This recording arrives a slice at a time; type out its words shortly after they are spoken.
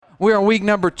We're on week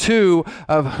number 2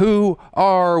 of Who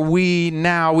Are We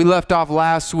Now? We left off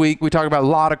last week. We talked about a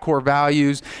lot of core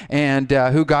values and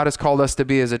who God has called us to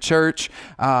be as a church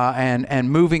and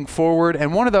moving forward.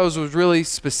 And one of those was really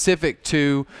specific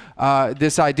to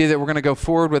this idea that we're going to go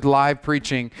forward with live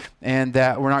preaching and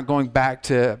that we're not going back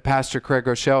to Pastor Craig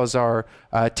Rochelle as our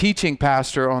teaching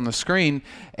pastor on the screen.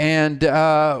 And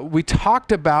we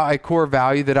talked about a core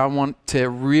value that I want to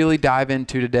really dive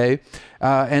into today,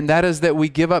 and that is that we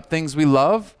give up things we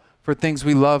love for things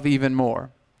we love even more.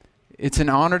 It's an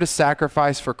honor to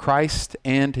sacrifice for Christ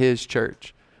and His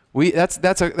church.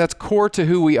 That's core to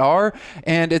who we are,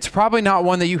 and it's probably not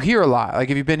one that you hear a lot. Like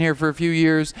if you've been here for a few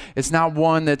years, it's not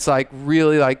one that's like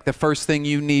really like the first thing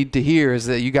you need to hear is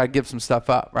that you got to give some stuff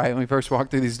up, right? When we first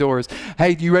walk through these doors,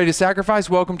 hey, you ready to sacrifice?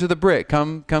 Welcome to the Brick.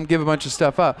 Come give a bunch of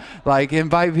stuff up. Like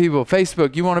invite people.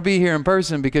 Facebook, you want to be here in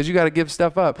person because you got to give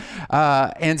stuff up.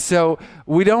 And so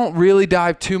we don't really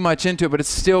dive too much into it, but it's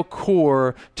still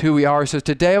core to who we are. So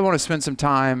today I want to spend some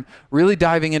time really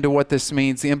diving into what this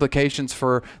means, the implications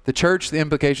for the church, the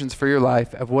implications for your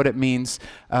life of what it means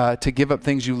to give up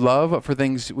things you love for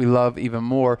things we love even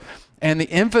more. And the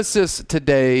emphasis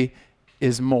today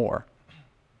is more.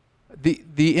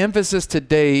 The emphasis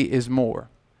today is more.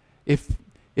 If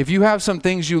you have some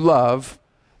things you love,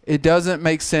 it doesn't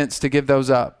make sense to give those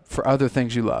up for other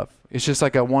things you love. It's just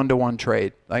like a one-to-one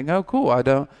trade. Like, oh, cool.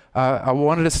 I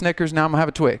wanted a Snickers. Now I'm gonna have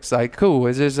a Twix. Like, cool.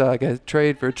 Is this like a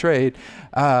trade for a trade?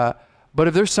 But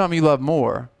if there's something you love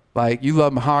more, like you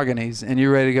love mahoganies and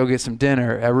you're ready to go get some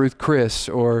dinner at Ruth Chris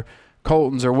or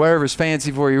Colton's or wherever's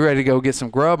fancy for you, you're ready to go get some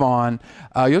grub on,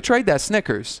 you'll trade that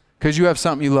Snickers because you have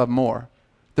something you love more.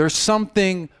 There's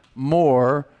something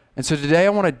more. And so today I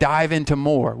want to dive into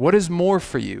more. What is more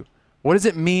for you? What does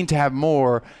it mean to have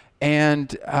more? And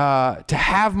to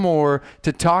have more,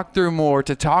 to talk through more,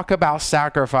 to talk about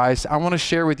sacrifice, I want to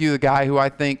share with you the guy who I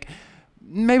think,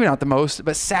 maybe not the most,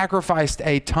 but sacrificed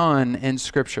a ton in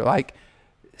Scripture. Like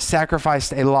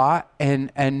sacrificed a lot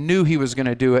and knew he was going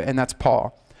to do it, and that's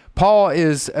Paul. Paul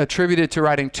is attributed to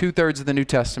writing 2/3 of the New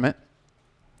Testament.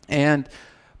 And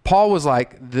Paul was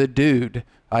like the dude.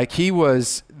 Like he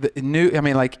was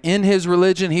in his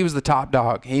religion, he was the top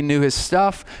dog. He knew his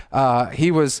stuff.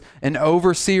 He was an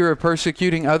overseer of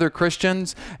persecuting other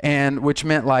Christians, and which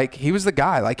meant like he was the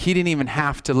guy. Like he didn't even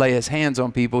have to lay his hands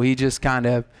on people. He just kind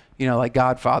of, like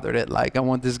Godfathered it. Like, I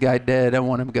want this guy dead. I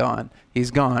want him gone.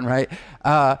 He's gone, right?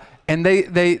 And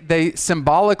they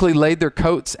symbolically laid their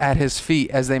coats at his feet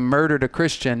as they murdered a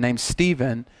Christian named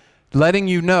Stephen, letting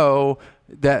you know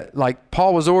that like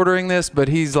Paul was ordering this, but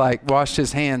he's like washed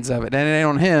his hands of it. And it ain't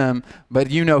on him, but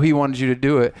he wanted you to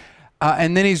do it.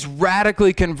 And then he's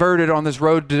radically converted on this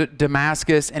road to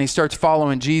Damascus, and he starts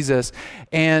following Jesus.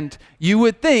 And you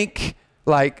would think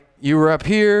like you were up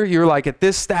here, you were like at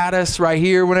this status right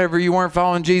here whenever you weren't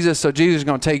following Jesus. So Jesus is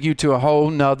going to take you to a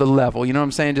whole nother level. You know what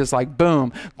I'm saying? Just like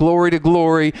boom, glory to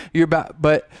glory.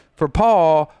 But for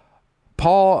Paul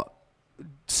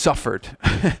suffered.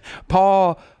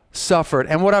 Paul suffered.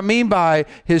 And what I mean by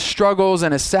his struggles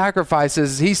and his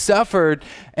sacrifices, he suffered,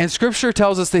 and Scripture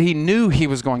tells us that he knew he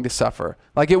was going to suffer.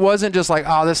 Like it wasn't just like,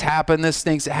 oh, this happened, this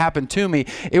thing happened to me.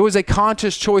 It was a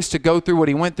conscious choice to go through what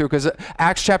he went through, because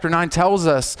Acts chapter 9 tells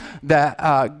us that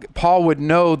Paul would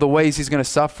know the ways he's going to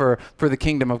suffer for the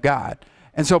kingdom of God.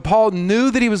 And so Paul knew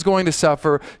that he was going to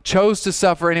suffer, chose to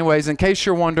suffer anyways. In case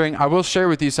you're wondering, I will share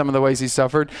with you some of the ways he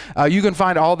suffered. You can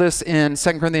find all this in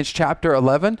 2 Corinthians chapter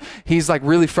 11. He's like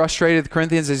really frustrated with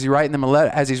Corinthians as he's writing them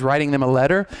a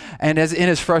letter. And as in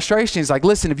his frustration, he's like,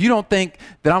 listen, if you don't think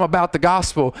that I'm about the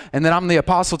gospel and that I'm the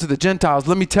apostle to the Gentiles,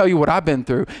 let me tell you what I've been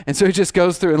through. And so he just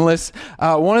goes through and lists.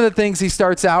 One of the things he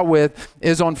starts out with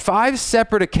is on 5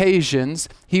 separate occasions,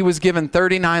 he was given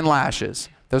 39 lashes.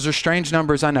 Those are strange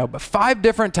numbers, I know, but 5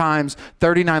 different times,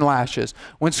 39 lashes.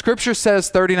 When Scripture says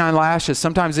 39 lashes,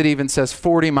 sometimes it even says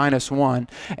 40 minus 1.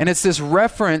 And it's this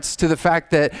reference to the fact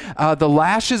that the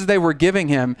lashes they were giving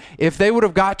him, if they would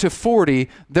have got to 40,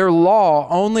 their law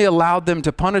only allowed them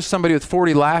to punish somebody with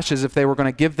 40 lashes if they were going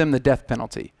to give them the death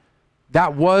penalty.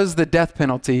 That was the death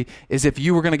penalty, is if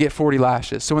you were going to get 40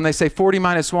 lashes. So when they say 40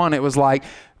 minus 1, it was like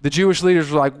the Jewish leaders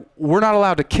were like, we're not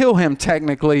allowed to kill him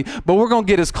technically, but we're going to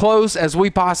get as close as we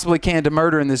possibly can to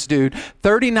murdering this dude.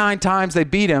 39 times they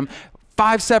beat him,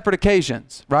 5 separate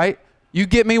occasions, right? You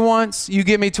get me once, you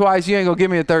get me twice, you ain't going to get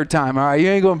me a third time, all right? You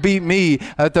ain't going to beat me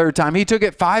a third time. He took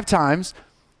it 5 times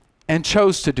and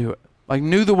chose to do it. Like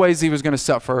knew the ways he was going to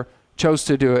suffer chose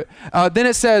to do it. Then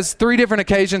it says 3 different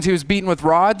occasions he was beaten with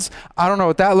rods. I don't know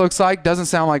what that looks like. Doesn't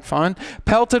sound like fun.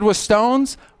 Pelted with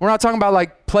stones. We're not talking about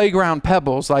like playground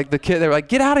pebbles. Like the kid, they're like,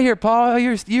 get out of here, Paul.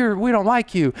 We don't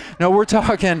like you. No, we're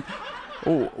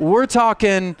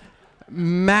talking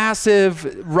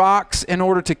massive rocks in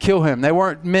order to kill him. They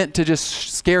weren't meant to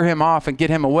just scare him off and get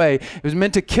him away. It was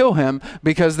meant to kill him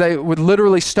because they would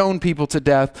literally stone people to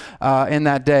death in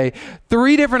that day.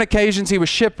 3 different occasions he was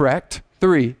shipwrecked.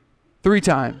 3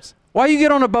 times. Why you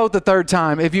get on a boat the 3rd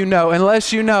time if you know,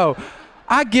 unless you know?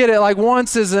 I get it, like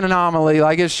once is an anomaly,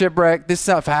 like it's shipwrecked, this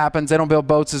stuff happens, they don't build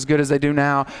boats as good as they do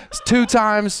now. 2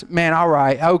 times, man, all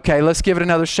right, okay, let's give it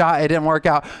another shot, it didn't work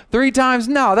out. 3 times,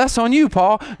 no, that's on you,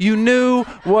 Paul. You knew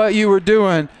what you were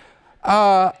doing.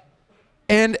 And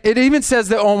it even says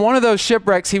that on one of those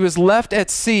shipwrecks, he was left at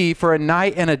sea for a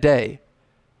night and a day.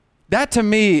 That to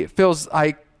me feels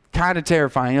like kind of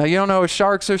terrifying. You don't know if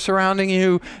sharks are surrounding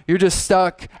you, you're just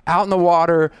stuck out in the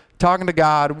water, talking to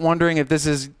God, wondering if this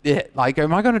is it. Like,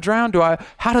 am I going to drown?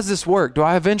 How does this work? Do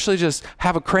I eventually just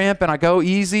have a cramp and I go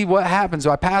easy? What happens?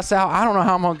 Do I pass out? I don't know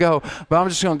how I'm going to go, but I'm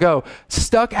just going to go.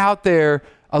 Stuck out there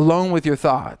alone with your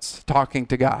thoughts, talking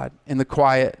to God in the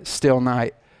quiet, still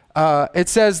night. It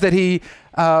says that he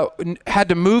had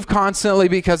to move constantly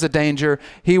because of danger.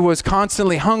 He was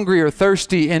constantly hungry or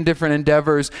thirsty in different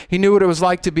endeavors. He knew what it was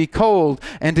like to be cold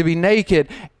and to be naked.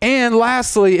 And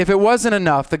lastly, if it wasn't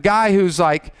enough, the guy who's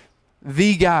like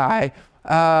the guy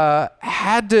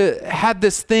had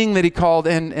this thing that he called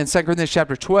in 2 Corinthians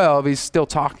chapter 12. He's still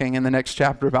talking in the next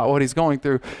chapter about what he's going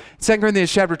through. In 2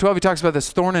 Corinthians chapter 12, he talks about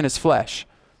this thorn in his flesh.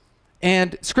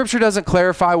 And Scripture doesn't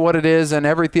clarify what it is, and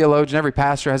every theologian, every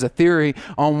pastor has a theory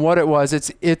on what it was.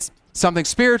 It's something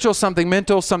spiritual, something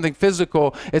mental, something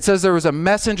physical. It says there was a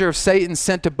messenger of Satan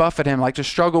sent to buffet him, like to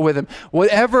struggle with him.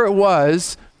 Whatever it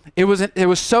was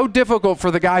so difficult for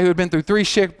the guy who had been through 3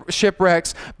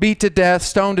 shipwrecks, beat to death,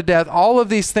 stoned to death, all of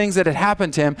these things that had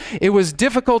happened to him. It was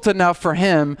difficult enough for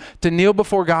him to kneel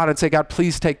before God and say, God,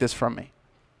 please take this from me.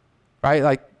 Right?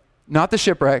 Like, not the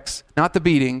shipwrecks, not the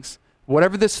beatings.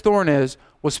 Whatever this thorn is,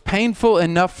 was painful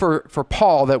enough for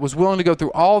Paul that was willing to go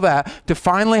through all that to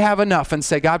finally have enough and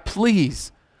say, God,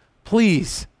 please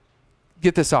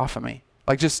get this off of me.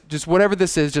 Like just whatever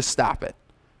this is, just stop it.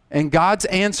 And God's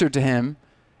answer to him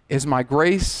is, my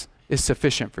grace is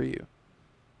sufficient for you.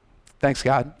 Thanks,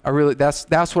 God.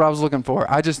 That's what I was looking for.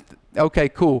 Okay,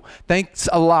 cool. Thanks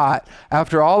a lot.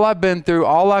 After all I've been through,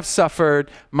 all I've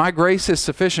suffered, my grace is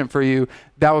sufficient for you.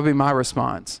 That would be my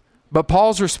response. But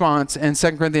Paul's response in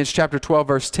 2 Corinthians chapter 12,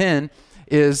 verse 10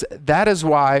 is, that is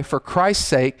why, for Christ's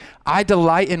sake, I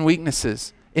delight in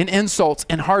weaknesses, in insults,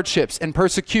 in hardships, in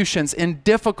persecutions, in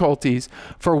difficulties.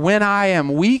 For when I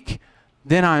am weak,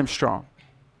 then I am strong.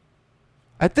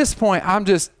 At this point, I'm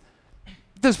just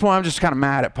kind of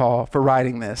mad at Paul for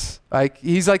writing this. Like,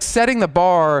 he's like setting the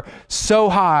bar so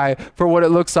high for what it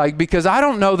looks like, because I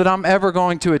don't know that I'm ever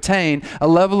going to attain a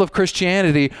level of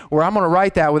Christianity where I'm going to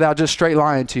write that without just straight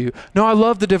lying to you. No, I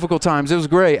love the difficult times. It was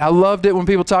great. I loved it when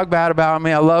people talked bad about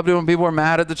me. I loved it when people were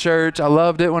mad at the church. I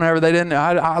loved it whenever they didn't.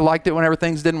 I liked it whenever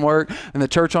things didn't work and the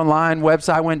church online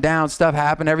website went down, stuff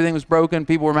happened, everything was broken,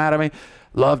 people were mad at me.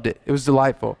 Loved it. It was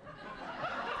delightful.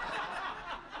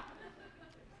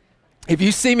 If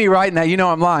you see me writing that, you know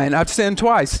I'm lying. I've sinned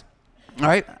twice, all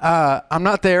right? I'm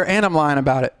not there, and I'm lying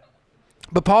about it.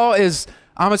 But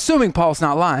I'm assuming Paul's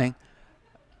not lying.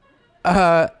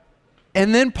 And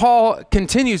then Paul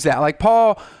continues that. Like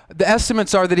Paul, the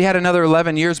estimates are that he had another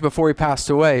 11 years before he passed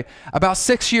away. About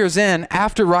 6 years in,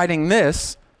 after writing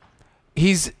this,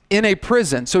 he's in a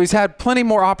prison. So he's had plenty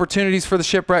more opportunities for the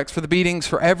shipwrecks, for the beatings,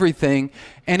 for everything.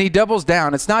 And he doubles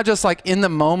down. It's not just like in the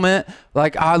moment,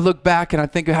 like I look back and I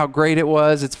think of how great it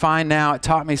was. It's fine now. It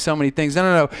taught me so many things.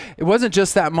 No. It wasn't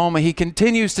just that moment. He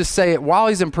continues to say it while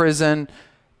he's in prison.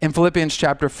 In Philippians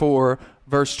chapter 4,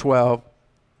 verse 12,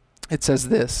 it says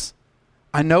this,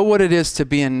 I know what it is to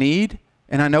be in need,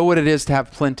 and I know what it is to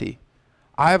have plenty.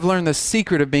 I have learned the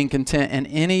secret of being content in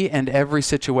any and every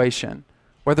situation,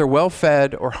 whether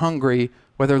well-fed or hungry,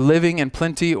 whether living in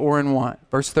plenty or in want.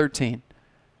 Verse 13,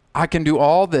 I can do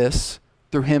all this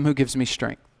through him who gives me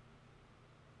strength.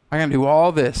 I can do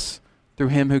all this through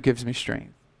him who gives me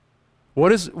strength. What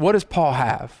does Paul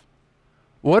have?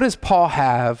 What does Paul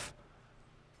have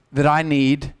that I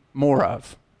need more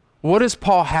of? What does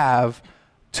Paul have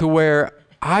to where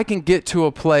I can get to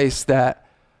a place that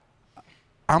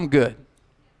I'm good?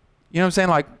 You know what I'm saying?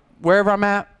 Like wherever I'm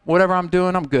at, whatever I'm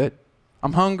doing, I'm good.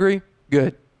 I'm hungry,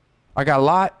 good. I got a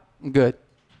lot, I'm good.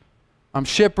 I'm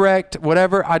shipwrecked,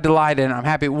 whatever, I delight in it. I'm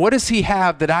happy. What does he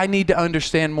have that I need to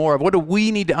understand more of? What do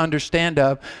we need to understand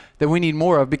of that we need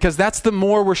more of? Because that's the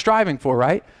more we're striving for,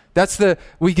 right?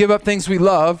 We give up things we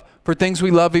love for things we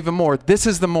love even more. This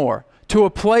is the more. To a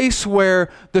place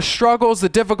where the struggles, the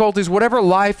difficulties, whatever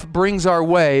life brings our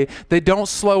way, they don't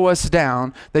slow us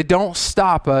down. They don't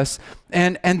stop us.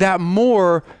 And that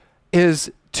more is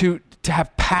to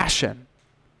have passion.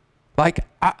 Like,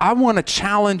 I want to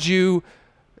challenge you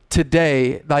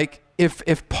today. Like,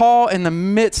 if Paul, in the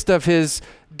midst of his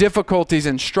difficulties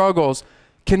and struggles,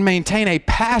 can maintain a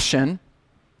passion,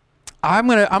 I'm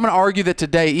gonna argue that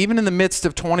today, even in the midst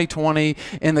of 2020,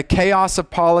 in the chaos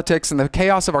of politics and the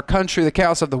chaos of our country, the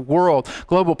chaos of the world,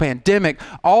 global pandemic,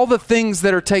 all the things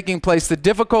that are taking place, the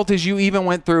difficulties you even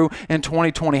went through in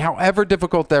 2020, however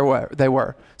difficult they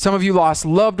were. Some of you lost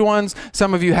loved ones.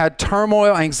 Some of you had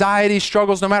turmoil, anxiety,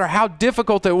 struggles. No matter how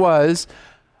difficult it was,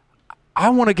 I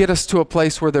want to get us to a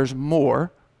place where there's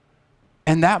more,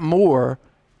 and that more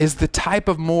is the type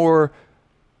of more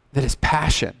that is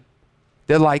passion.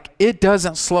 That, like, it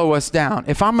doesn't slow us down.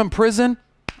 If I'm in prison,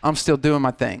 I'm still doing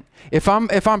my thing. If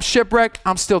I'm shipwrecked,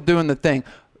 I'm still doing the thing.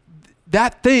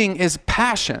 That thing is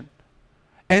passion.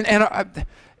 And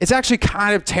it's actually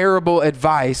kind of terrible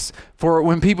advice for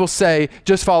when people say,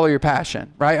 just follow your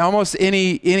passion, right? Almost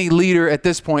any leader at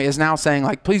this point is now saying,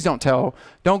 like, please don't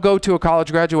go to a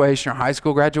college graduation or high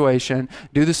school graduation,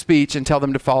 do the speech and tell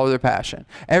them to follow their passion.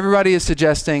 Everybody is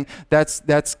suggesting that's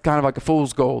kind of like a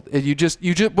fool's gold.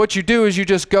 What you do is you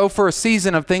just go for a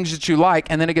season of things that you like,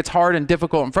 and then it gets hard and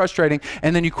difficult and frustrating,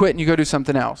 and then you quit and you go do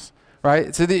something else.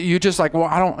 Right? So you just like, well,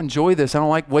 I don't enjoy this. I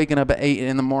don't like waking up at 8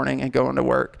 in the morning and going to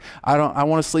work. I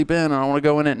want to sleep in, and I want to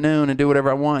go in at noon and do whatever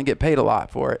I want and get paid a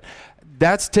lot for it.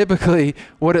 That's typically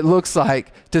what it looks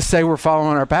like to say we're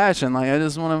following our passion. Like, I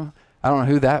don't know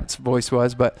who that voice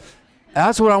was, but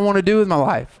that's what I want to do with my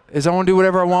life, is I want to do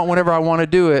whatever I want, whenever I want to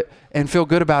do it, and feel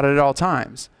good about it at all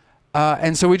times.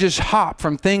 And so we just hop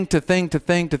from thing to thing to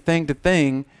thing to thing to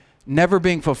thing, never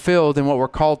being fulfilled in what we're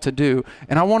called to do.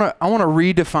 And I want to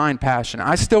redefine passion.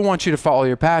 I still want you to follow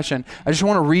your passion. I just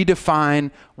want to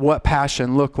redefine what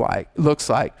passion looks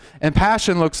like. And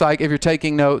passion looks like, if you're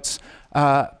taking notes,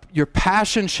 your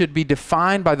passion should be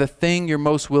defined by the thing you're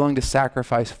most willing to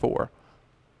sacrifice for.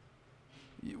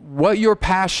 What you're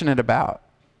passionate about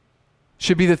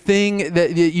should be the thing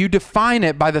that you define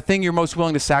it by the thing you're most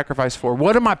willing to sacrifice for.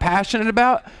 What am I passionate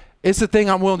about? It's the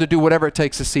thing I'm willing to do whatever it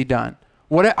takes to see done.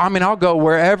 I'll go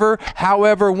wherever,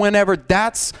 however, whenever.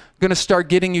 That's going to start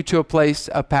getting you to a place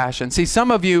of passion. See,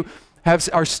 some of you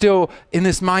are still in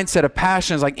this mindset of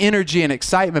passion, like energy and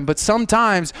excitement, but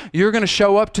sometimes you're going to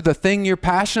show up to the thing you're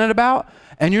passionate about,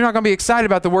 and you're not going to be excited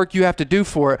about the work you have to do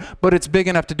for it, but it's big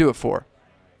enough to do it for.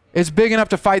 It's big enough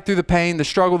to fight through the pain, the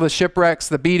struggle, the shipwrecks,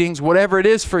 the beatings, whatever it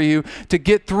is for you, to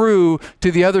get through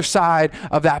to the other side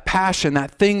of that passion,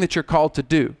 that thing that you're called to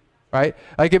do. Right?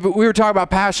 Like, if we were talking about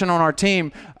passion on our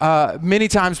team, many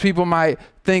times people might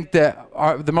think that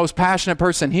the most passionate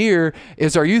person here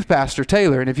is our youth pastor,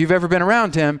 Taylor. And if you've ever been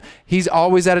around him, he's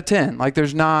always at a 10. Like,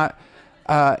 there's not,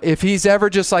 if he's ever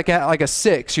just like at like a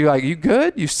 6, you're like, you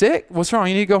good? You sick? What's wrong?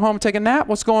 You need to go home and take a nap?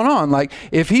 What's going on? Like,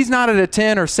 if he's not at a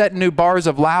 10 or setting new bars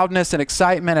of loudness and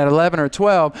excitement at 11 or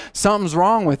 12, something's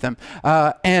wrong with him.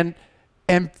 And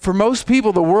for most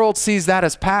people, the world sees that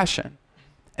as passion.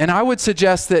 And I would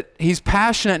suggest that he's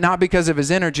passionate not because of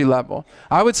his energy level.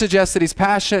 I would suggest that he's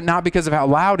passionate not because of how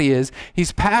loud he is.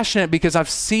 He's passionate because I've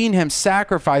seen him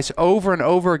sacrifice over and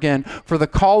over again for the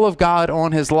call of God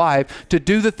on his life to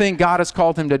do the thing God has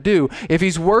called him to do. If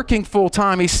he's working full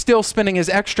time, he's still spending his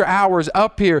extra hours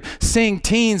up here seeing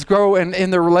teens grow in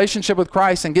their relationship with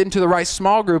Christ and getting to the right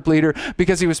small group leader,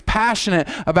 because he was passionate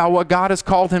about what God has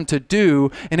called him to do.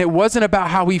 And it wasn't about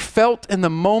how he felt in the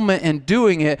moment in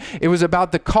doing it. It was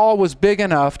about the call was big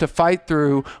enough to fight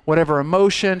through whatever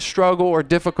emotion, struggle, or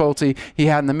difficulty he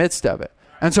had in the midst of it.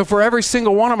 And so for every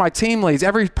single one of my team leads,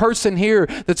 every person here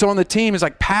that's on the team is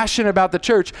like passionate about the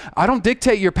church. I don't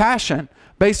dictate your passion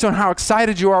based on how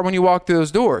excited you are when you walk through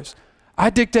those doors. I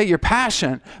dictate your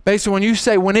passion based on when you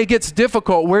say, when it gets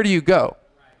difficult, where do you go?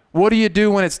 What do you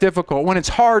do when it's difficult? When it's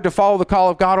hard to follow the call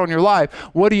of God on your life,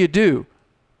 what do you do?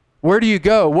 Where do you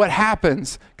go? What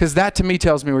happens? Because that to me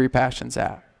tells me where your passion's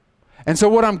at. And so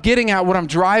what I'm getting at, what I'm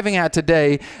driving at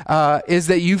today, is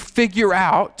that you figure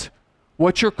out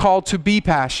what you're called to be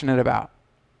passionate about.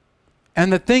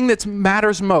 And the thing that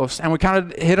matters most, and we kind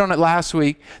of hit on it last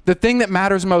week, the thing that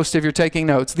matters most, if you're taking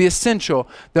notes,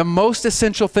 the most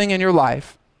essential thing in your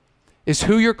life is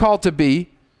who you're called to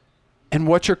be and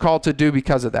what you're called to do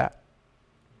because of that.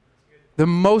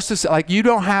 Like, you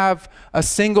don't have a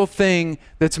single thing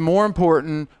that's more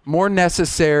important, more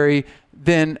necessary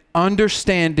than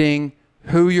understanding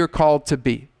who you're called to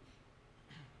be.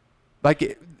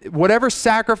 Like, whatever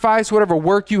sacrifice, whatever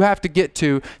work you have to get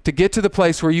to the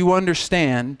place where you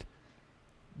understand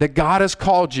that God has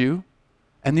called you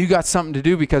and you got something to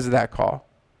do because of that call,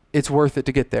 it's worth it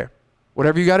to get there.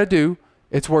 Whatever you got to do,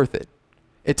 it's worth it.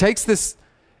 It takes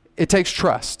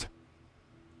trust.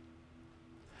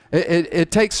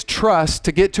 It takes trust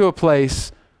to get to a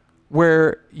place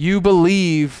where you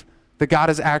believe that God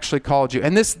has actually called you.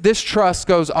 And this trust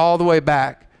goes all the way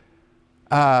back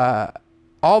to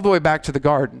the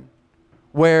garden,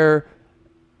 where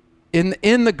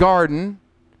in the garden,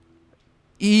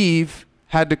 Eve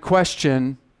had to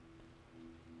question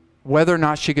whether or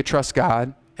not she could trust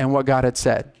God and what God had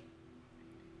said.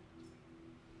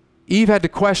 Eve had to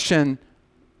question,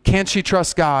 can she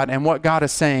trust God and what God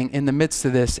is saying in the midst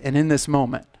of this and in this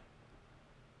moment?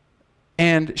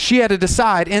 And she had to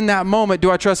decide in that moment, do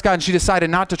I trust God? And she decided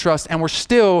not to trust, and we're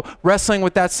still wrestling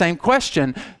with that same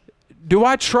question. Do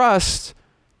I trust,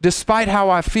 despite how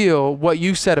I feel, what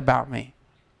you said about me?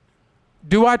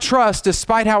 Do I trust,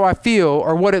 despite how I feel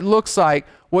or what it looks like,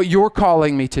 what you're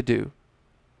calling me to do?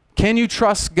 Can you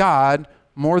trust God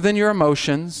more than your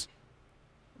emotions,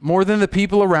 more than the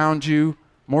people around you,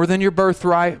 more than your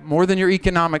birthright, more than your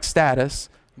economic status?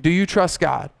 Do you trust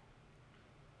God?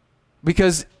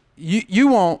 Because you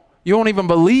won't even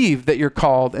believe that you're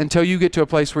called until you get to a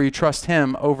place where you trust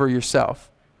Him over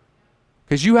yourself.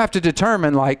 Because you have to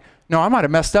determine, like, no, I might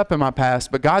have messed up in my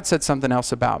past, but God said something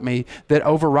else about me that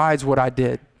overrides what I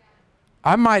did.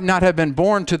 I might not have been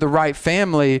born to the right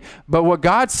family, but what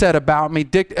God said about me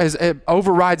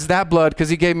overrides that blood because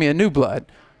He gave me a new blood.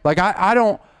 Like, I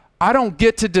don't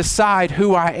get to decide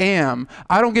who I am.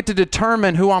 I don't get to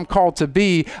determine who I'm called to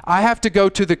be. I have to go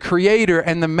to the Creator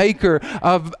and the Maker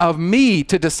of me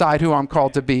to decide who I'm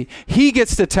called to be. He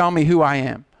gets to tell me who I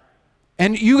am.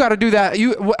 And you got to do that.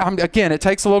 Again, it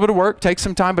takes a little bit of work, takes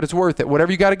some time, but it's worth it.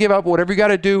 Whatever you got to give up, whatever you got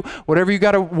to do, whatever you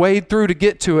got to wade through to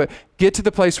get to it, get to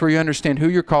the place where you understand who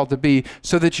you're called to be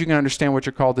so that you can understand what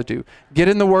you're called to do. Get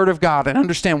in the Word of God and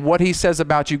understand what He says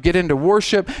about you. Get into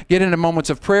worship, get into moments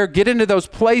of prayer, get into those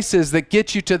places that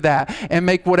get you to that, and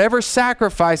make whatever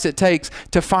sacrifice it takes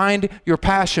to find your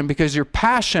passion, because your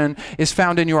passion is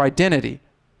found in your identity.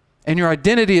 And your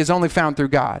identity is only found through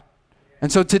God.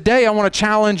 And so today I want to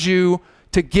challenge you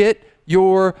to get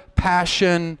your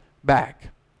passion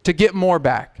back, to get more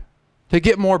back, to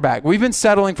get more back. We've been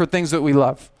settling for things that we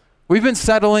love. We've been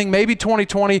settling. Maybe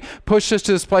 2020 pushed us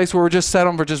to this place where we're just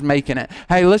settling for just making it.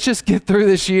 Hey, let's just get through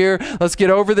this year. Let's get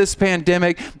over this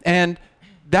pandemic. And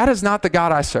that is not the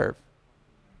God I serve.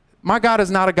 My God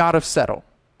is not a God of settle,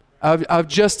 of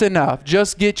just enough,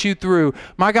 just get you through.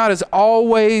 My God is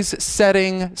always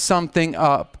setting something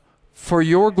up for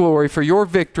your glory, for your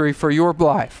victory, for your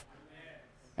life.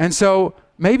 And so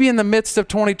maybe in the midst of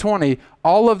 2020,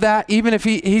 all of that, even if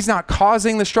he's not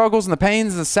causing the struggles and the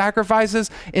pains and the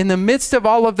sacrifices, in the midst of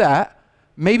all of that,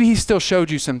 maybe He still showed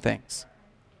you some things.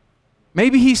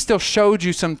 Maybe He still showed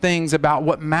you some things about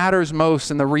what matters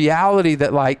most and the reality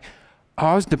that, like, oh,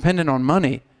 I was dependent on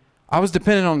money. I was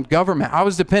dependent on government. I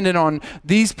was dependent on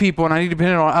these people, and I need to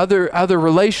depend on other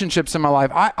relationships in my life.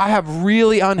 I have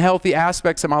really unhealthy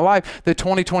aspects of my life that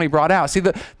 2020 brought out. See,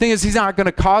 the thing is, He's not going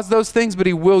to cause those things, but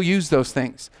He will use those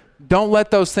things. Don't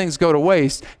let those things go to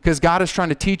waste, because God is trying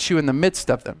to teach you in the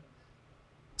midst of them.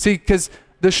 See, because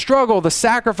the struggle, the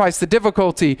sacrifice, the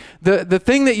difficulty, the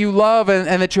thing that you love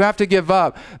and that you have to give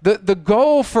up, the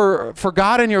goal for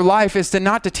God in your life is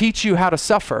not to teach you how to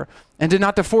suffer and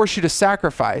not to force you to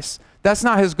sacrifice. That's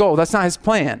not His goal. That's not His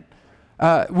plan.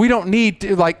 We don't need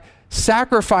to, like,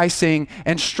 sacrificing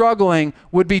and struggling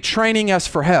would be training us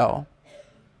for hell,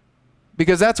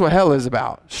 because that's what hell is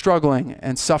about, struggling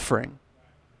and suffering.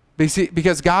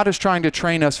 Because God is trying to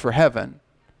train us for heaven.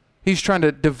 He's trying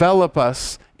to develop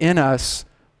us in us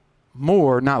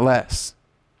more, not less.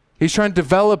 He's trying to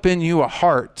develop in you a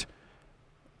heart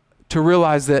to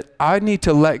realize that I need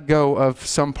to let go of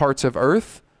some parts of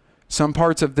earth, some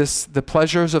parts of the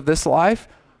pleasures of this life,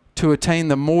 to attain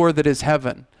the more that is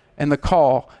heaven and the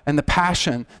call and the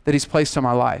passion that He's placed on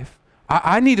my life.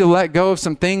 I need to let go of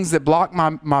some things that block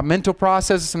my mental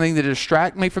processes, some things that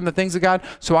distract me from the things of God,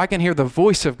 so I can hear the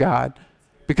voice of God,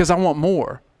 because I want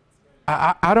more.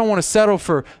 I don't want to settle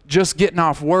for just getting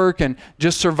off work and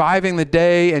just surviving the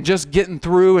day and just getting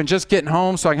through and just getting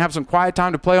home so I can have some quiet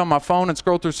time to play on my phone and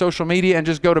scroll through social media and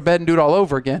just go to bed and do it all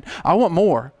over again. I want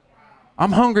more.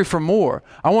 I'm hungry for more.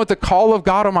 I want the call of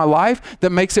God on my life that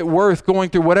makes it worth going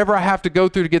through whatever I have to go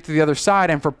through to get to the other side.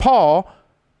 And for Paul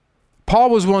Paul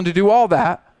was willing to do all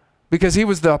that because he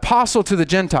was the apostle to the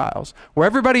Gentiles. Where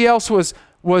everybody else was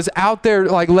out there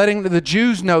like letting the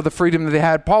Jews know the freedom that they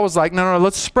had, Paul was like, no,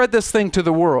 let's spread this thing to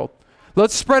the world.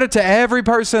 Let's spread it to every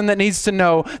person that needs to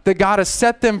know that God has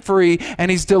set them free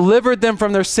and he's delivered them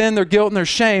from their sin, their guilt, and their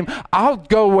shame. I'll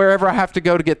go wherever I have to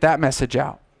go to get that message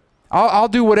out. I'll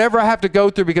do whatever I have to go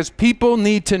through because people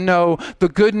need to know the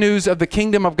good news of the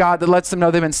kingdom of God that lets them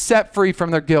know they've been set free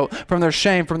from their guilt, from their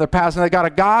shame, from their past. And they got a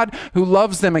God who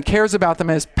loves them and cares about them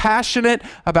and is passionate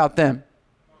about them.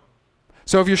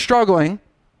 So if you're struggling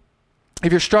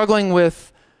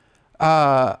with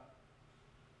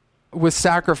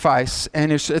sacrifice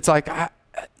and it's like,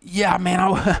 yeah,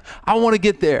 man, I want to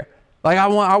get there. Like I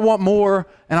want more,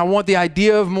 and I want the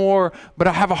idea of more, but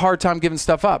I have a hard time giving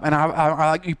stuff up. And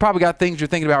I you probably got things you're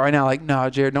thinking about right now, like, no,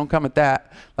 Jared, don't come at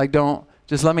that. Like,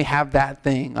 just let me have that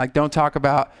thing. Like, don't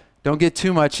get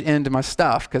too much into my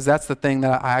stuff, because that's the thing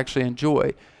that I actually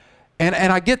enjoy. And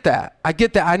I get that. I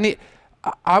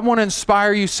want to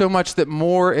inspire you so much that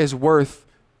more is worth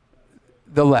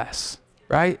the less,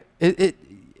 right?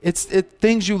 It's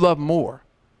things you love more.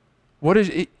 What is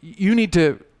it? You need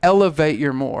to elevate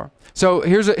your more. So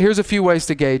here's a few ways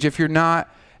to gauge. If you're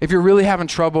really having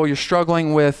trouble, you're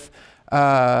struggling with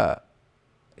this,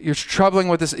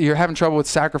 you're having trouble with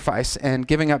sacrifice and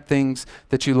giving up things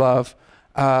that you love.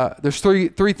 There's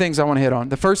three things I want to hit on.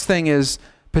 The first thing is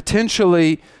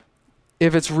potentially,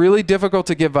 if it's really difficult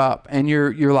to give up and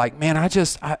you're like, man,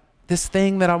 this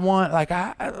thing that I want, like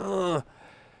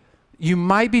you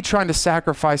might be trying to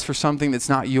sacrifice for something that's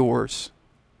not yours.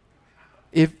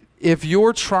 If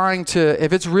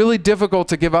it's really difficult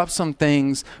to give up some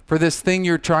things for this thing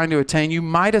you're trying to attain, you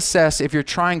might assess if you're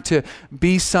trying to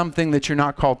be something that you're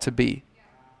not called to be.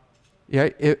 Yeah.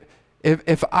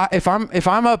 If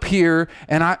I'm up here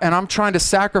and I'm trying to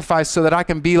sacrifice so that I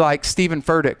can be like Stephen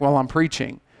Furtick while I'm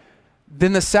preaching,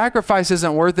 then the sacrifice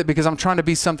isn't worth it because I'm trying to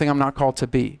be something I'm not called to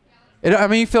be.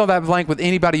 You fill that blank with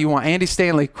anybody you want. Andy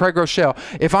Stanley, Craig Rochelle.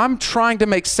 If I'm trying to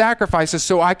make sacrifices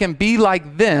so I can be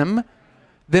like them,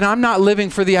 then I'm not living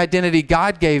for the identity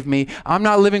God gave me. I'm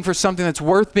not living for something that's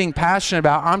worth being passionate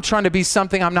about. I'm trying to be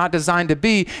something I'm not designed to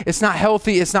be. It's not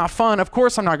healthy. It's not fun. Of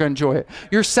course I'm not going to enjoy it.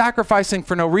 You're sacrificing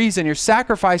for no reason. You're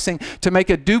sacrificing to make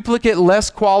a duplicate, less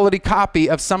quality copy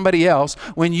of somebody else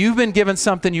when you've been given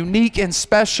something unique and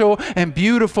special and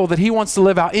beautiful that he wants to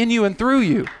live out in you and through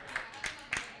you.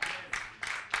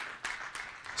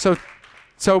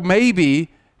 So maybe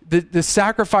the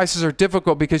sacrifices are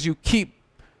difficult because you keep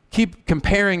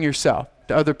comparing yourself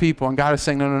to other people, and God is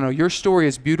saying, no, your story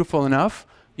is beautiful enough.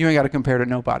 You ain't got to compare to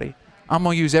nobody. I'm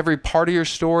going to use every part of your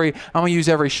story. I'm going to use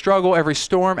every struggle, every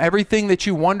storm, everything that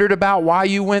you wondered about, why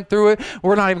you went through it.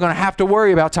 We're not even going to have to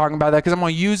worry about talking about that because I'm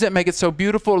going to use it, make it so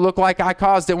beautiful, look like I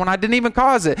caused it when I didn't even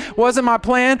cause it. Wasn't my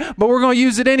plan, but we're going to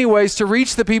use it anyways to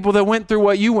reach the people that went through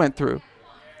what you went through.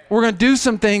 We're going to do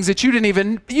some things that you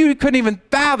couldn't even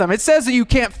fathom. It says that you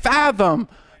can't fathom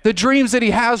the dreams that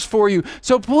he has for you.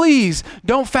 So please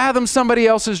don't fathom somebody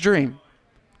else's dream.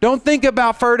 Don't think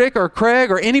about Furtick or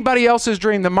Craig or anybody else's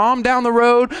dream. The mom down the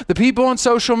road, the people on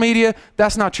social media,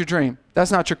 that's not your dream.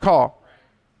 That's not your call.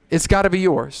 It's got to be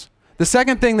yours. The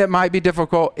second thing that might be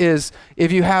difficult is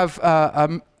if you have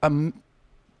a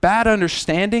bad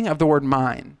understanding of the word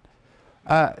mine.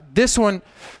 This one,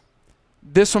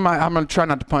 I'm going to try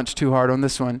not to punch too hard on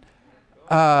this one.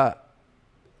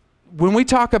 When we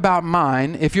talk about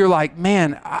mine, if you're like,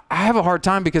 man, I have a hard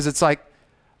time because it's like,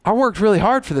 I worked really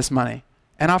hard for this money.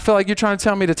 And I feel like you're trying to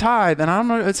tell me to tithe. And I don't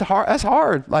know, it's hard. That's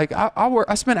hard. Like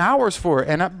I spent hours for it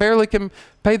and I barely can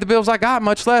pay the bills I got,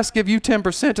 much less give you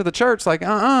 10% to the church. Like,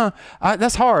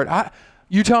 that's hard.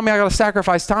 You tell me I got to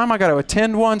sacrifice time. I got to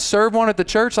attend one, serve one at the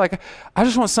church. Like, I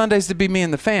just want Sundays to be me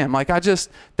and the fam. Like,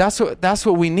 that's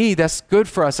what we need. That's good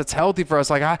for us. It's healthy for us.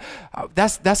 Like,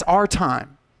 that's our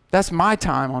time. That's my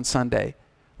time on Sunday.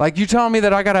 Like, you telling me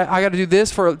that I gotta do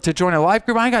this to join a life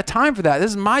group? I ain't got time for that.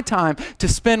 This is my time to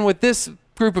spend with this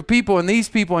group of people and these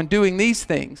people and doing these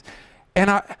things. And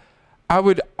I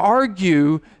would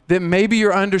argue that maybe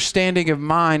your understanding of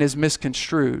mine is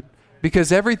misconstrued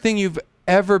because everything you've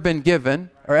ever been given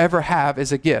or ever have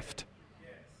is a gift.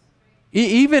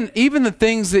 Even the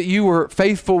things that you were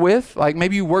faithful with, like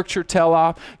maybe you worked your tail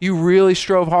off, you really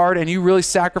strove hard and you really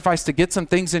sacrificed to get some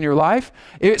things in your life,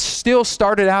 it still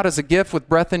started out as a gift with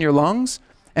breath in your lungs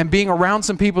and being around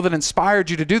some people that inspired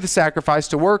you to do the sacrifice,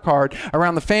 to work hard,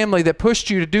 around the family that pushed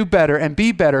you to do better and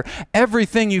be better.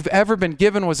 Everything you've ever been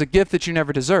given was a gift that you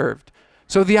never deserved.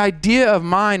 So the idea of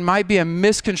mine might be a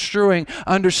misconstruing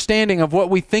understanding of what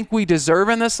we think we deserve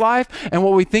in this life and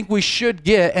what we think we should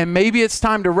get. And maybe it's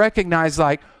time to recognize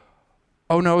like,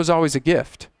 Oh no, it was always a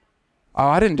gift. Oh,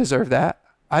 I didn't deserve that.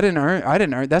 I didn't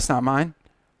earn, that's not mine.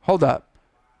 Hold up.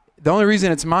 The only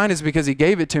reason it's mine is because he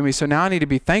gave it to me. So now I need to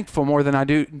be thankful more than I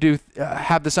do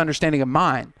have this understanding of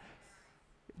mine.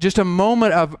 Just a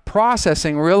moment of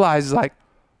processing, realize like,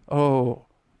 oh,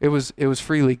 it was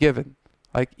freely given.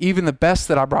 Like even the best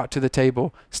that I brought to the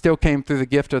table still came through the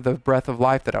gift of the breath of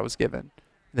life that I was given.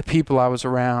 The people I was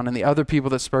around and the other people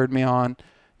that spurred me on,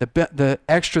 the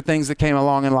extra things that came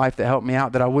along in life that helped me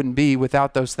out that I wouldn't be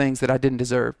without those things that I didn't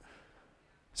deserve.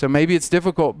 So maybe it's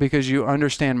difficult because you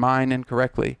understand mine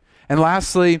incorrectly. And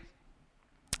lastly,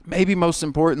 maybe most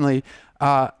importantly,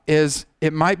 is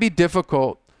it might be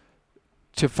difficult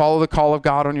to follow the call of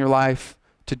God on your life,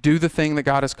 to do the thing that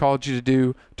God has called you to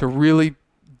do, to really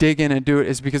dig in and do it,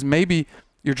 is because maybe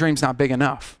your dream's not big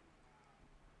enough.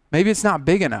 Maybe it's not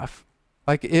big enough.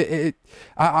 Like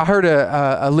I heard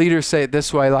a leader say it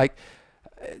this way, like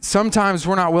sometimes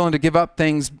we're not willing to give up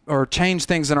things or change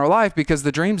things in our life because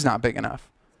the dream's not big enough.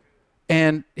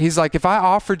 And he's like, if I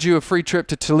offered you a free trip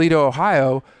to Toledo,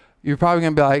 Ohio, you're probably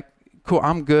going to be like, cool,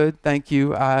 I'm good. Thank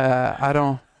you.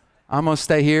 I'm going to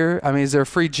stay here. I mean, is there a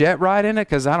free jet ride in it?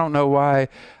 Because I don't know why.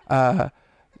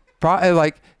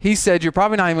 Like he said, you're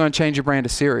probably not even going to change your brand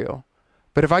of cereal.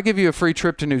 But if I give you a free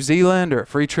trip to New Zealand or a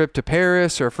free trip to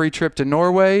Paris or a free trip to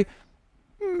Norway,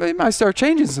 they might start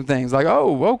changing some things. Like,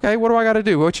 oh, okay, what do I got to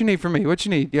do? What you need from me? What you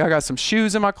need? Yeah, I got some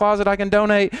shoes in my closet I can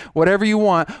donate. Whatever you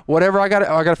want. Whatever I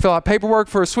got to fill out paperwork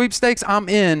for a sweepstakes. I'm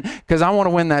in because I want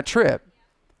to win that trip,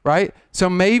 right? So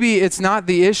maybe it's not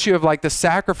the issue of like the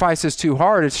sacrifice is too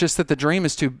hard. It's just that the dream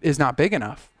is not big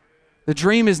enough. The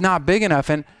dream is not big enough.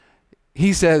 And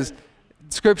he says,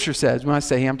 Scripture says, when I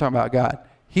say he, I'm talking about God.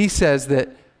 He says that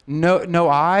no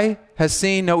eye has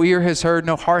seen, no ear has heard,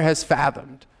 no heart has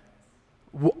fathomed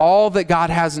all that God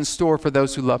has in store for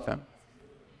those who love him.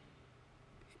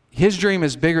 His dream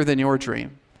is bigger than your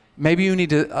dream. Maybe you need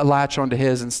to latch onto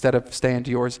his instead of staying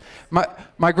to yours.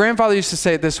 My grandfather used to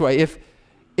say it this way,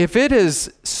 if it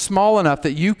is small enough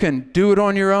that you can do it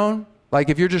on your own, like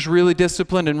if you're just really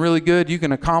disciplined and really good, you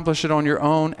can accomplish it on your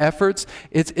own efforts,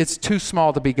 it's too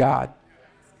small to be God.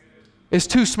 It's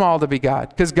too small to be God,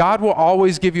 because God will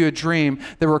always give you a dream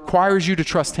that requires you to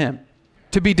trust him,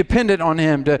 to be dependent on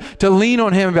him, to lean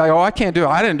on him and be like, oh, I can't do it.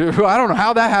 I didn't do it. I don't know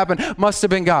how that happened. Must have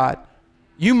been God.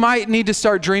 You might need to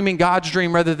start dreaming God's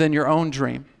dream rather than your own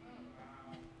dream.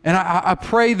 And I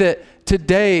pray that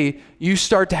today you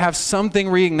start to have something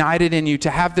reignited in you, to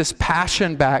have this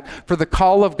passion back for the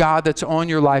call of God that's on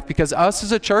your life, because us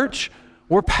as a church,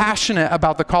 we're passionate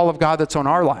about the call of God that's on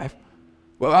our life.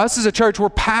 Well, us as a church, we're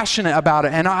passionate about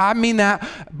it. And I mean that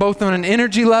both on an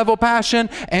energy level passion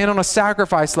and on a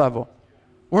sacrifice level.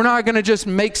 We're not going to just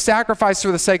make sacrifice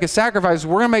for the sake of sacrifice.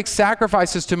 We're going to make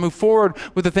sacrifices to move forward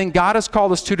with the thing God has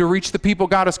called us to reach the people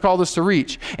God has called us to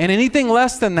reach. And anything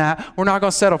less than that, we're not going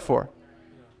to settle for.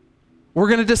 We're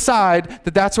going to decide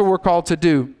that that's what we're called to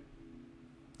do.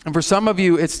 And for some of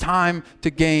you, it's time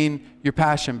to gain your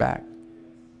passion back.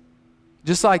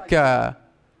 Just like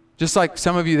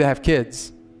some of you that have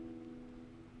kids,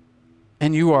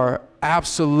 and you are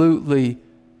absolutely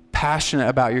passionate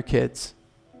about your kids.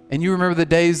 And you remember the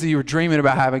days that you were dreaming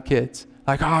about having kids.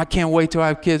 Like, oh, I can't wait till I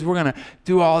have kids. We're going to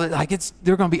do all that. Like,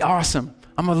 they're going to be awesome.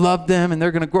 I'm going to love them, and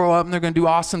they're going to grow up, and they're going to do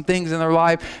awesome things in their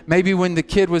life. Maybe when the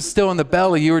kid was still in the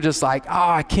belly, you were just like, oh,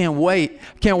 I can't wait.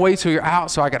 I can't wait till you're out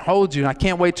so I can hold you. And I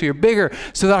can't wait till you're bigger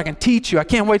so that I can teach you. I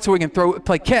can't wait till we can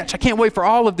play catch. I can't wait for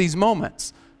all of these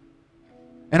moments.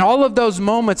 And all of those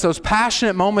moments, those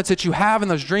passionate moments that you have and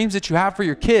those dreams that you have for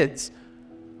your kids,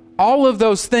 all of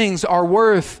those things are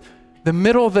worth the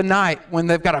middle of the night when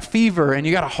they've got a fever and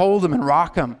you got to hold them and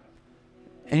rock them.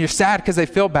 And you're sad because they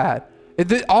feel bad.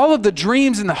 All of the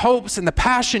dreams and the hopes and the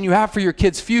passion you have for your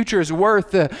kids' future is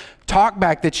worth the talk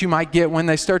back that you might get when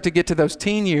they start to get to those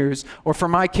teen years. Or for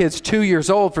my kids, 2 years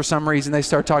old, for some reason, they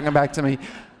start talking back to me.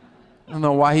 I don't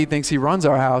know why he thinks he runs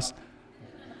our house.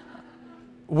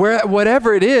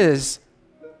 Whatever it is,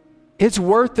 it's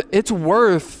worth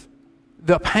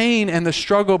the pain and the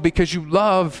struggle because you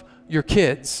love your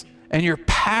kids and you're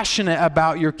passionate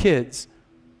about your kids.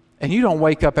 And you don't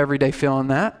wake up every day feeling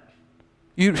that.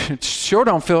 You sure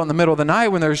don't feel it in the middle of the night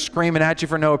when they're screaming at you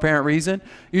for no apparent reason.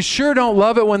 You sure don't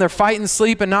love it when they're fighting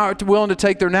sleep and not willing to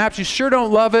take their naps. You sure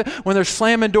don't love it when they're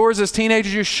slamming doors as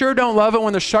teenagers. You sure don't love it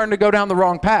when they're starting to go down the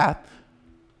wrong path.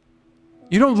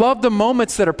 You don't love the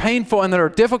moments that are painful and that are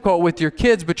difficult with your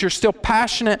kids, but you're still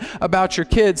passionate about your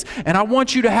kids. And I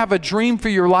want you to have a dream for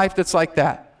your life that's like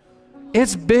that.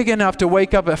 It's big enough to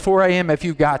wake up at 4 a.m. if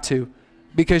you got to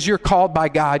because you're called by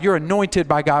God. You're anointed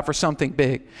by God for something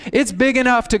big. It's big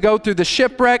enough to go through the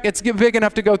shipwreck. It's big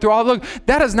enough to go through all the...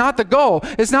 That is not the goal.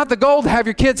 It's not the goal to have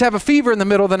your kids have a fever in the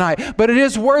middle of the night, but it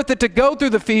is worth it to go through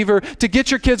the fever to get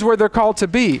your kids where they're called to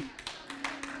be.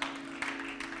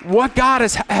 What God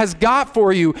has got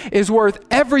for you is worth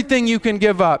everything you can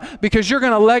give up, because you're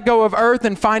going to let go of earth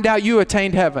and find out you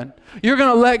attained heaven. You're going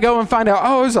to let go and find out,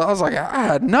 I was like, I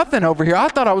had nothing over here. I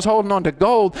thought I was holding on to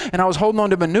gold and I was holding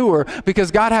on to manure, because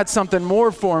God had something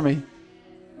more for me.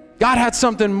 God had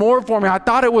something more for me. I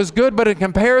thought it was good, but in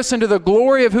comparison to the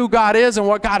glory of who God is and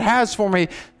what God has for me,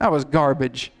 that was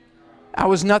garbage. That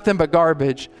was nothing but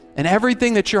garbage. And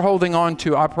everything that you're holding on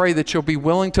to, I pray that you'll be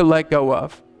willing to let go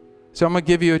of. So I'm going to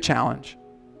give you a challenge.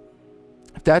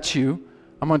 If that's you,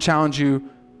 I'm going to challenge you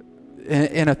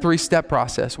in a 3-step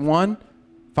process. 1,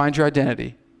 find your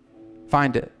identity.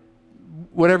 Find it.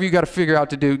 Whatever you got to figure out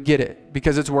to do, get it,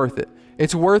 because it's worth it.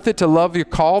 It's worth it to love your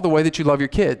call the way that you love your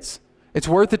kids. It's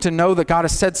worth it to know that God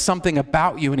has said something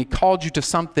about you and he called you to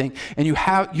something, and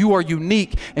you are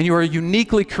unique and you are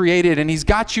uniquely created, and he's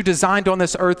got you designed on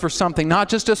this earth for something, not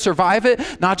just to survive it,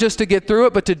 not just to get through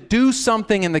it, but to do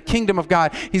something in the kingdom of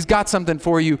God. He's got something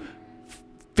for you.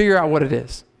 Figure out what it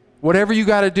is. Whatever you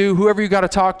got to do, whoever you got to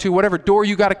talk to, whatever door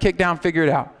you got to kick down, figure it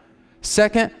out.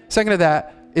 Second to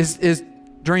that is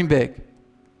dream big.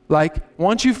 Like,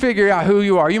 once you figure out who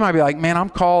you are, you might be like, man, I'm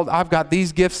called, I've got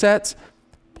these gift sets.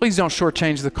 Please don't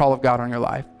shortchange the call of God on your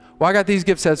life. Well, I got these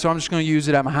gift sets, so I'm just going to use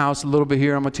it at my house a little bit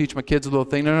here. I'm going to teach my kids a little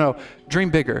thing. No.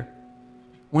 Dream bigger.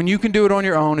 When you can do it on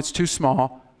your own, it's too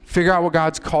small. Figure out what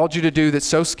God's called you to do that's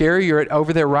so scary, you're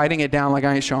over there writing it down like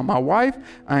I ain't showing my wife,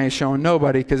 I ain't showing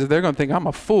nobody, because they're going to think I'm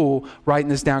a fool writing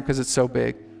this down because it's so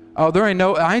big. Oh,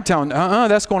 I ain't telling,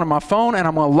 that's going to my phone, and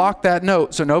I'm going to lock that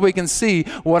note so nobody can see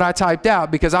what I typed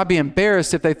out, because I'd be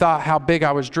embarrassed if they thought how big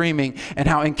I was dreaming and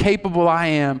how incapable I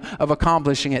am of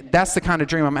accomplishing it. That's the kind of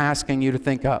dream I'm asking you to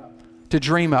think up, to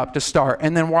dream up, to start,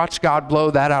 and then watch God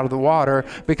blow that out of the water,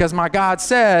 because my God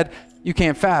said you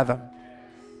can't fathom.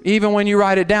 Even when you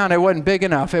write it down, it wasn't big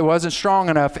enough. It wasn't strong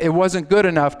enough. It wasn't good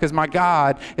enough, because my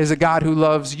God is a God who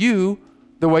loves you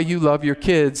the way you love your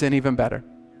kids, and even better.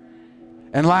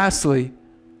 And lastly,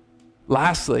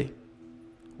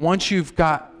 once you've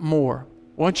got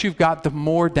the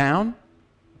more down,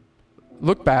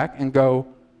 look back and go,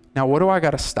 now what do I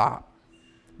got to stop?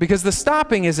 Because the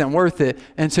stopping isn't worth it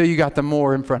until you got the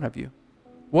more in front of you.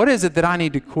 What is it that I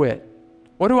need to quit?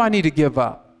 What do I need to give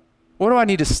up? What do I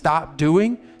need to stop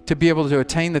doing to be able to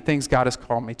attain the things God has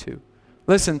called me to?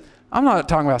 Listen, I'm not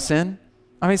talking about sin.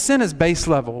 I mean, sin is base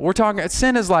level.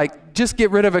 Sin is like, just get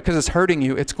rid of it because it's hurting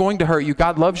you. It's going to hurt you.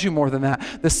 God loves you more than that.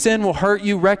 The sin will hurt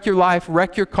you, wreck your life,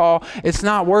 wreck your call. It's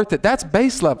not worth it. That's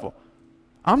base level.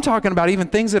 I'm talking about even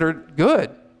things that are good,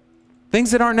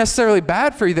 things that aren't necessarily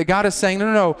bad for you, that God is saying,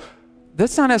 no,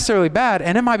 that's not necessarily bad,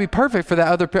 and it might be perfect for that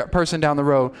other person down the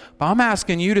road. But I'm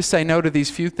asking you to say no to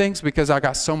these few things, because I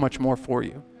got so much more for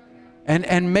you.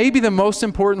 And maybe the most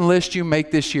important list you make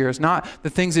this year is not the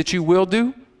things that you will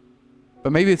do,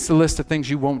 but maybe it's the list of things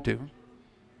you won't do.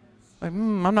 Like,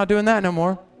 I'm not doing that no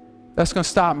more. That's going to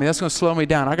stop me. That's going to slow me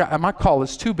down. My call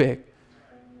is too big.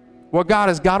 What God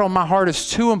has got on my heart is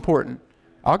too important.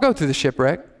 I'll go through the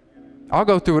shipwreck. I'll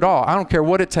go through it all. I don't care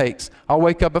what it takes. I'll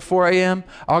wake up at 4 a.m.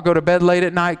 I'll go to bed late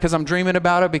at night because I'm dreaming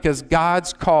about it, because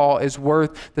God's call is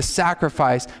worth the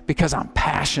sacrifice, because I'm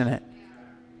passionate.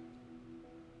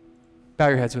 Bow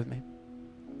your heads with me.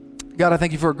 God, I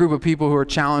thank you for a group of people who are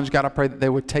challenged. God, I pray that they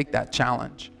would take that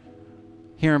challenge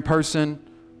here in person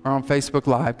or on Facebook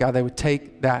Live. God, they would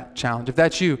take that challenge. If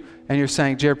that's you and you're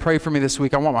saying, Jared, pray for me this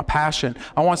week. I want my passion.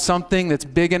 I want something that's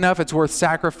big enough it's worth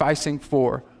sacrificing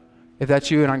for. If that's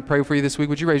you and I can pray for you this week,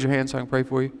 would you raise your hand so I can pray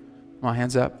for you? My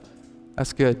hand's up.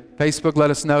 That's good. Facebook,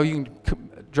 let us know. You can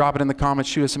drop it in the comments.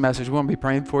 Shoot us a message. We want to be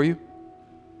praying for you.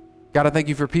 God, I thank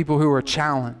you for people who are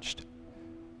challenged.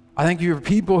 I thank you for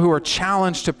people who are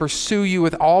challenged to pursue you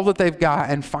with all that they've got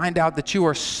and find out that you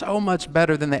are so much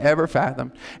better than they ever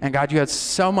fathomed. And God, you had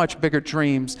so much bigger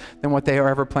dreams than what they are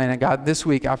ever planning. And God, this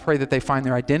week, I pray that they find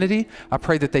their identity. I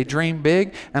pray that they dream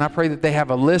big. And I pray that they have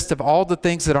a list of all the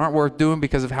things that aren't worth doing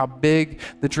because of how big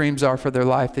the dreams are for their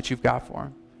life that you've got for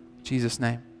them. In Jesus'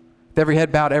 name. With every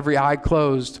head bowed, every eye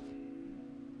closed,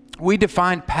 we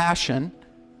define passion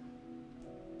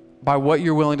by what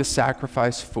you're willing to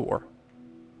sacrifice for.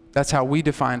 That's how we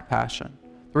define passion.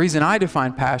 The reason I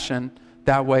define passion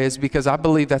that way is because I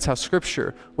believe that's how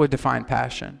Scripture would define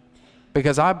passion.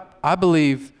 Because I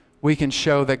believe we can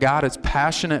show that God is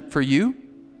passionate for you,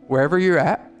 wherever you're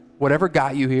at, whatever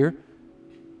got you here.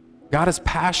 God is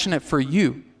passionate for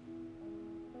you.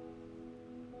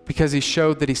 because he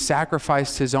showed that he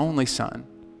sacrificed his only son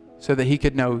so that he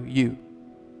could know you.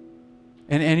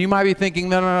 And you might be thinking,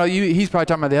 no, he's probably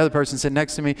talking about the other person sitting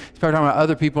next to me. He's probably talking about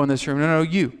other people in this room. No,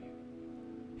 you.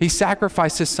 He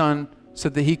sacrificed his son so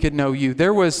that he could know you.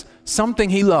 There was something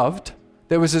he loved.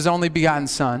 There was his only begotten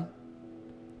son.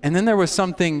 And then there was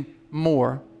something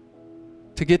more,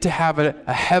 to get to have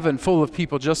a heaven full of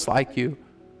people just like you,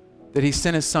 that he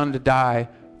sent his son to die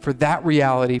for that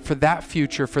reality, for that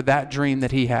future, for that dream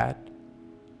that he had.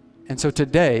 And so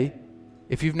today,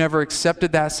 if you've never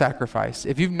accepted that sacrifice,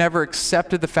 if you've never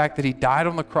accepted the fact that he died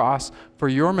on the cross for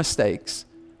your mistakes,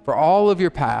 for all of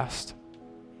your past,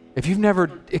 if you've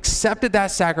never accepted that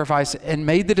sacrifice and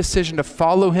made the decision to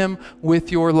follow him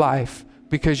with your life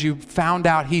because you found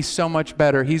out he's so much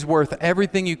better, he's worth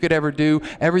everything you could ever do,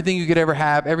 everything you could ever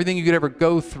have, everything you could ever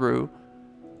go through,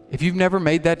 if you've never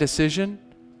made that decision,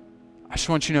 I just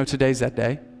want you to know today's that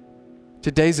day.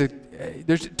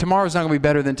 Tomorrow's not going to be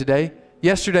better than today.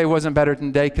 Yesterday wasn't better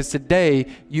than today, because today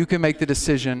you can make the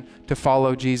decision to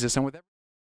follow Jesus. And with